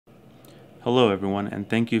Hello everyone, and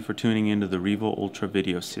thank you for tuning into the Revo Ultra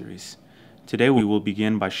video series. Today we will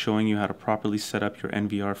begin by showing you how to properly set up your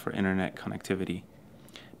NVR for internet connectivity.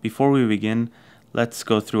 Before we begin, let's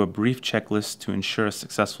go through a brief checklist to ensure a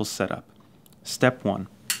successful setup. Step 1.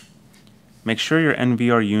 Make sure your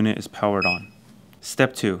NVR unit is powered on.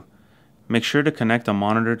 Step 2. Make sure to connect a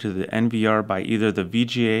monitor to the NVR by either the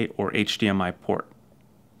VGA or HDMI port.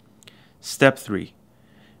 Step 3.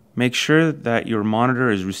 Make sure that your monitor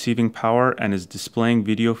is receiving power and is displaying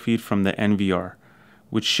video feed from the NVR,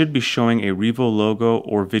 which should be showing a Revo logo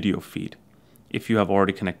or video feed, if you have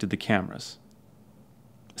already connected the cameras.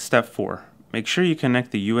 Step 4. Make sure you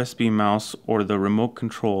connect the USB mouse or the remote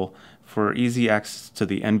control for easy access to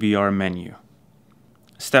the NVR menu.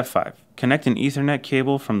 Step 5. Connect an Ethernet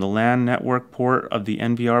cable from the LAN network port of the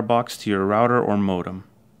NVR box to your router or modem.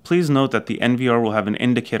 Please note that the NVR will have an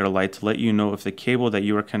indicator light to let you know if the cable that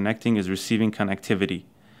you are connecting is receiving connectivity.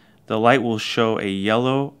 The light will show a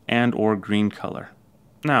yellow and/or green color.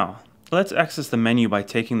 Now, let's access the menu by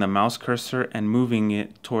taking the mouse cursor and moving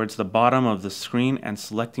it towards the bottom of the screen and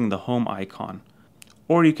selecting the home icon.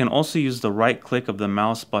 Or you can also use the right click of the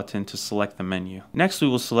mouse button to select the menu. Next, we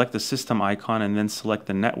will select the system icon and then select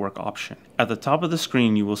the network option. At the top of the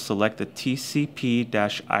screen, you will select the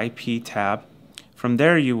TCP-IP tab. From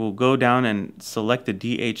there, you will go down and select the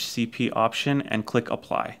DHCP option and click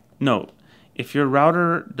Apply. Note, if your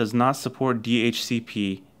router does not support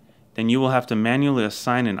DHCP, then you will have to manually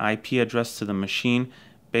assign an IP address to the machine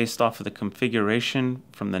based off of the configuration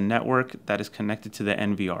from the network that is connected to the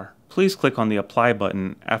NVR. Please click on the Apply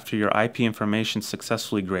button after your IP information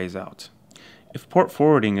successfully grays out. If port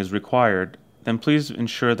forwarding is required, then please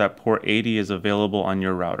ensure that port 80 is available on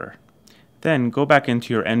your router. Then go back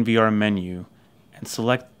into your NVR menu and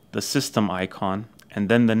select the system icon and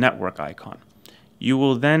then the network icon. You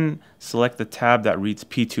will then select the tab that reads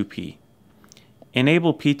P2P.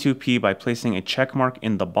 Enable P2P by placing a check mark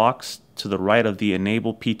in the box to the right of the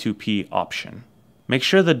Enable P2P option. Make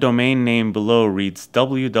sure the domain name below reads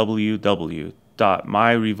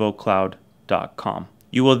www.myrevocloud.com.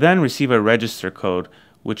 You will then receive a register code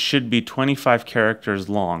which should be 25 characters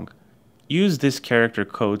long. Use this character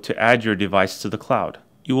code to add your device to the cloud.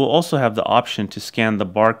 You will also have the option to scan the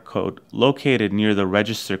barcode located near the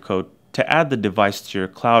register code to add the device to your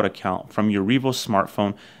cloud account from your Revo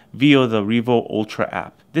smartphone via the Revo Ultra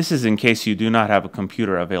app. This is in case you do not have a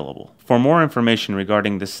computer available. For more information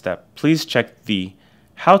regarding this step, please check the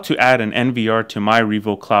How to Add an NVR to My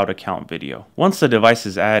Revo Cloud Account video. Once the device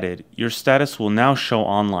is added, your status will now show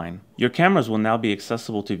online. Your cameras will now be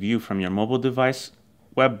accessible to view from your mobile device,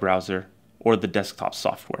 web browser, or the desktop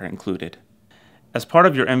software included. As part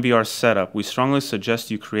of your NVR setup, we strongly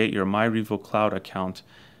suggest you create your MyRevo Cloud account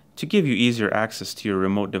to give you easier access to your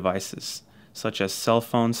remote devices, such as cell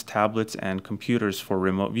phones, tablets, and computers for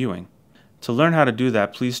remote viewing. To learn how to do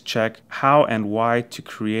that, please check how and why to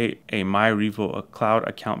create a MyRevo Cloud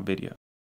account video.